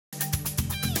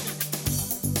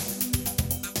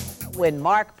When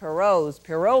Mark Pirro's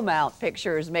Pirromount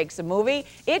Pictures makes a movie,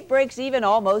 it breaks even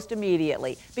almost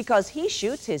immediately because he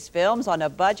shoots his films on a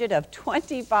budget of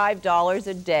 $25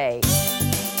 a day.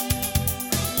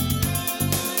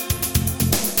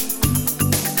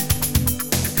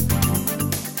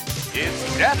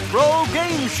 It's Death Row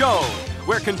Game Show,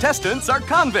 where contestants are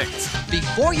convicts.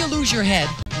 Before you lose your head,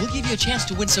 we'll give you a chance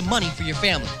to win some money for your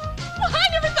family. Well, I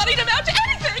never thought he'd amount to anything!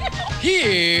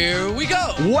 Here we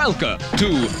go! Welcome to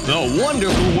the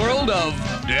wonderful world of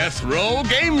Death Row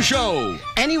Game Show.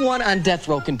 Anyone on death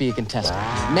row can be a contestant.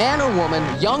 Man or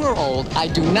woman, young or old, I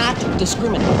do not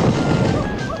discriminate.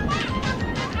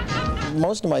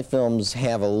 Most of my films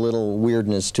have a little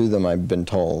weirdness to them, I've been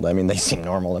told. I mean, they seem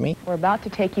normal to me. We're about to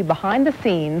take you behind the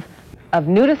scenes of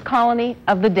Nudist Colony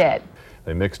of the Dead.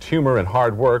 They mixed humor and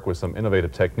hard work with some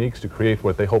innovative techniques to create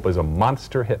what they hope is a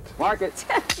monster hit. Mark it.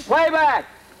 Playback!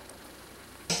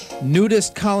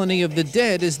 Nudist Colony of the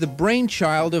Dead is the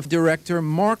brainchild of director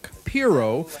Mark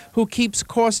Pirro, who keeps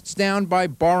costs down by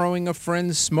borrowing a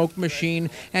friend's smoke machine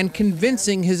and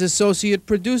convincing his associate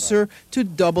producer to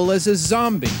double as a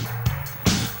zombie.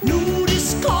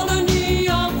 Nudist Colony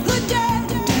of the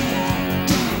Dead.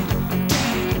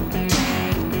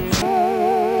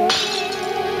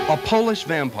 A Polish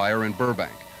Vampire in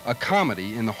Burbank, a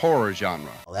comedy in the horror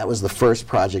genre. That was the first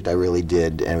project I really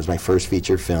did, and it was my first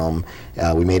feature film.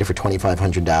 We made it for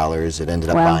 $2,500. It ended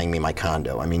up buying me my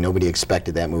condo. I mean, nobody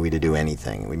expected that movie to do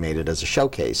anything. We made it as a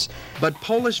showcase. But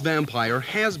Polish Vampire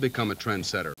has become a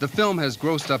trendsetter. The film has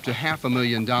grossed up to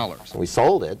 $500,000. We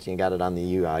sold it. You got it on the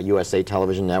USA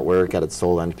television network, got it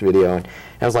sold on video. And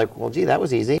I was like, well, gee, that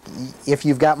was easy. If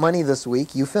you've got money this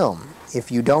week, you film.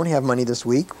 If you don't have money this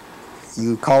week,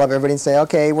 you call up everybody and say,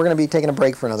 okay, we're going to be taking a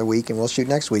break for another week, and we'll shoot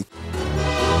next week.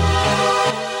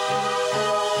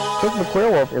 Quick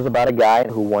McQueerwolf is about a guy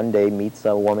who one day meets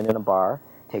a woman in a bar,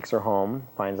 takes her home,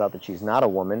 finds out that she's not a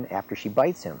woman after she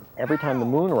bites him. Every time the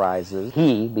moon rises,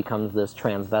 he becomes this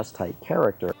transvestite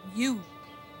character. You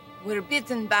were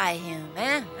bitten by him,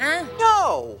 eh? Huh?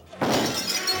 No!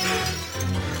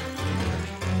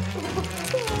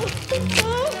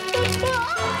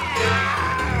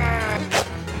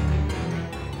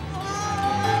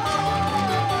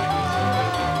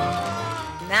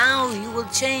 Now you will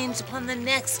change upon the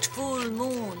next full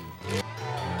moon.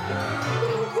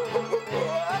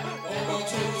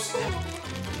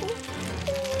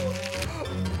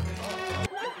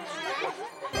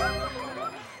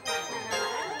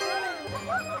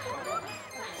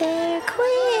 They're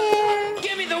queer.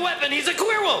 Give me the weapon, he's a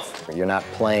queer wolf! You're not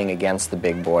playing against the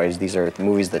big boys. These are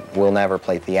movies that will never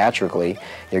play theatrically.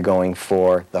 You're going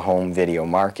for the home video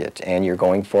market, and you're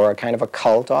going for a kind of a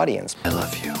cult audience. I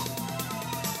love you.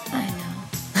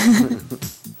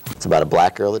 It's about a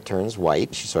black girl that turns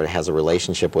white. She sort of has a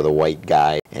relationship with a white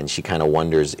guy, and she kind of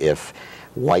wonders if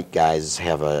white guys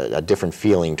have a different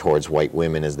feeling towards white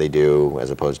women as they do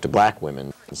as opposed to black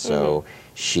women. So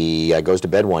she goes to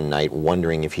bed one night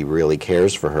wondering if he really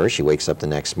cares for her. She wakes up the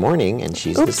next morning, and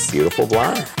she's this beautiful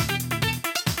blonde.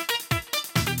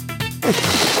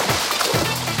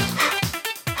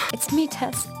 It's me,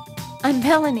 Tess. I'm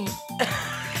Melanie.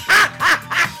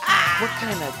 What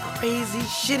kind of crazy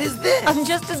shit is this? I'm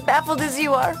just as baffled as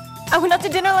you are. I went out to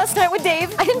dinner last night with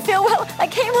Dave. I didn't feel well. I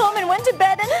came home and went to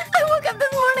bed, and I woke up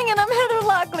this morning and I'm Heather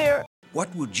Locklear.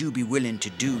 What would you be willing to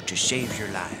do to save your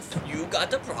life? You got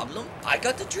the problem, I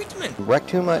got the treatment.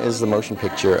 Rectuma is the motion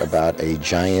picture about a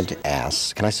giant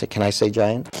ass. Can I say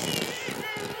giant?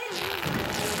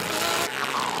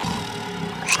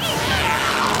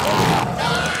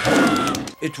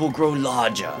 It will grow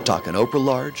larger. Talking Oprah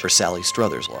large or Sally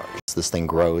Struthers large? This thing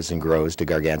grows and grows to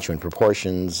gargantuan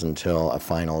proportions until a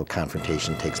final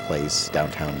confrontation takes place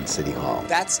downtown in City Hall.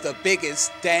 That's the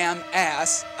biggest damn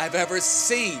ass I've ever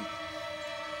seen.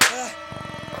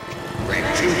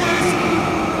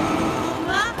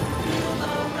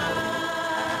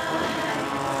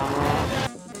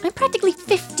 I'm practically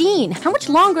 15. How much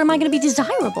longer am I going to be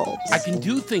desirable? I can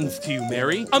do things to you,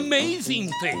 Mary.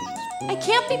 Amazing things. I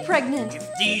can't be pregnant. If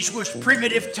these was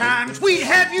primitive times, we'd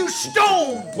have you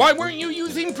stoned. Why weren't you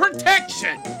using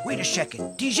protection? Wait a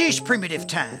second. These is primitive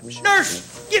times.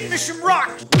 Nurse, give me some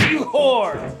rocks, you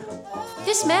whore.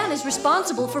 This man is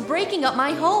responsible for breaking up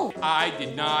my home. I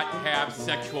did not have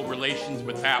sexual relations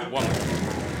with that woman.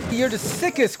 You're the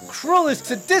sickest, cruelest,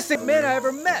 sadistic man I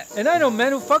ever met. And I know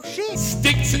men who fuck sheep.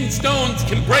 Sticks and stones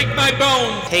can break my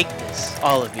bones. Take this,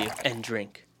 all of you, and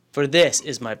drink. For this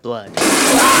is my blood.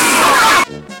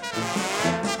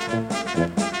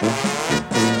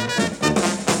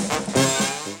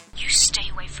 You stay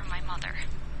away from my mother.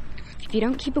 If you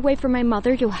don't keep away from my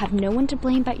mother, you'll have no one to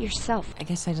blame but yourself. I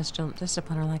guess I just don't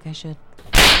discipline her like I should.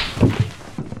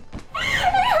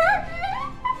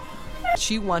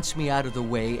 She wants me out of the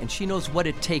way, and she knows what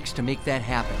it takes to make that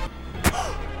happen.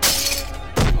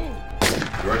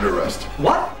 You're under arrest.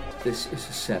 What? This is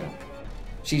a setup.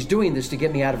 She's doing this to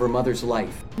get me out of her mother's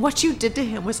life. What you did to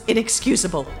him was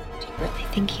inexcusable. Do you really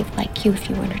think he'd like you if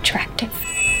you weren't attractive?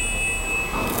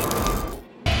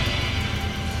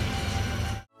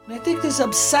 I think this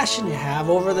obsession you have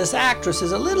over this actress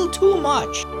is a little too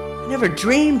much. I never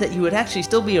dreamed that you would actually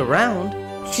still be around.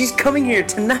 She's coming here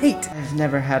tonight. I've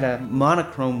never had a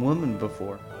monochrome woman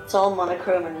before. It's all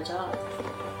monochrome in the dark.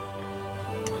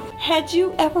 Had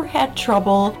you ever had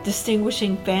trouble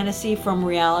distinguishing fantasy from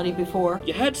reality before?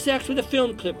 You had sex with a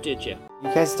film clip, did you?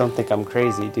 You guys don't think I'm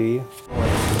crazy, do you?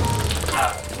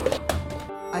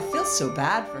 I feel so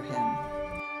bad for him.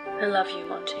 I love you,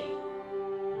 Monty.